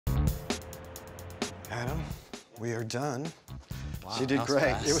Adam, we are done. Wow, she did great.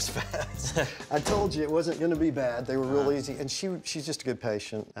 fast. It was fast. I told you it wasn't going to be bad. They were real easy. And she's just a good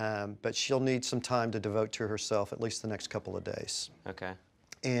patient, but she'll need some time to devote to herself, at least the next couple of days. Okay.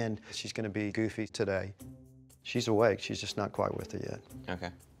 And she's going to be goofy today. She's awake. She's just not quite with it yet. Okay.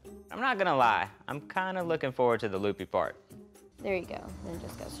 I'm not gonna lie. I'm kind of looking forward to the loopy part. There you go. Then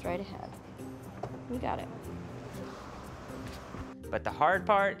just go straight ahead. You got it. But the hard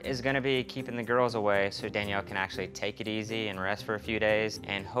part is gonna be keeping the girls away so Danielle can actually take it easy and rest for a few days,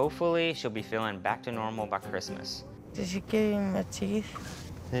 and hopefully she'll be feeling back to normal by Christmas. Did you give him my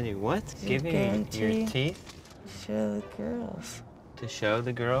teeth? Did you what? Give me your teeth? Show the girls. To show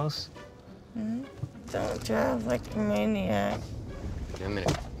the girls? Hmm? Don't drive like a maniac. Wait a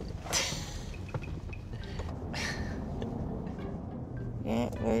minute.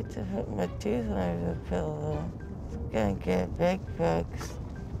 Can't wait to put my tooth under the pillow. It's gonna get big bugs.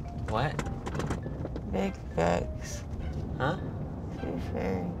 What? Big bugs. Huh? Tooth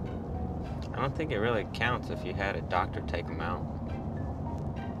fairy. I don't think it really counts if you had a doctor take them out.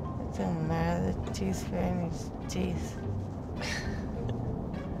 It don't matter, the tooth fairy needs teeth.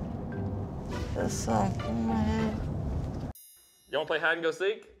 There's something in my head. You wanna play hide and go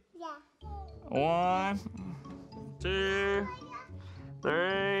seek? Yeah. 1, 2,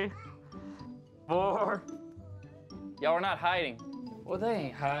 3, 4. Y'all are not hiding. Well, they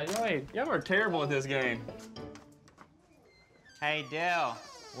ain't hiding. Y'all are terrible at this game. Hey, Dale,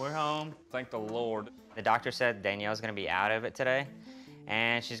 we're home. Thank the Lord. The doctor said Danielle's gonna be out of it today,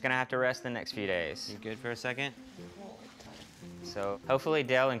 and she's gonna have to rest the next few days. You good for a second? So hopefully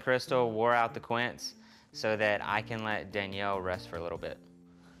Dale and Crystal wore out the quints so that I can let Danielle rest for a little bit.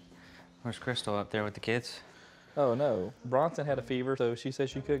 Where's Crystal up there with the kids? Oh no, Bronson had a fever, so she said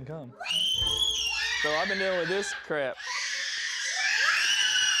she couldn't come. So I've been dealing with this crap.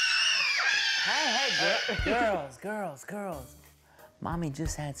 Hey, girls. Mommy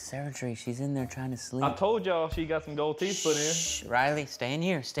just had surgery. She's in there trying to sleep. I told y'all she got some gold teeth put in. Shh, Riley, stay in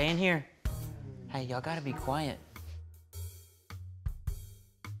here. Hey, y'all gotta be quiet.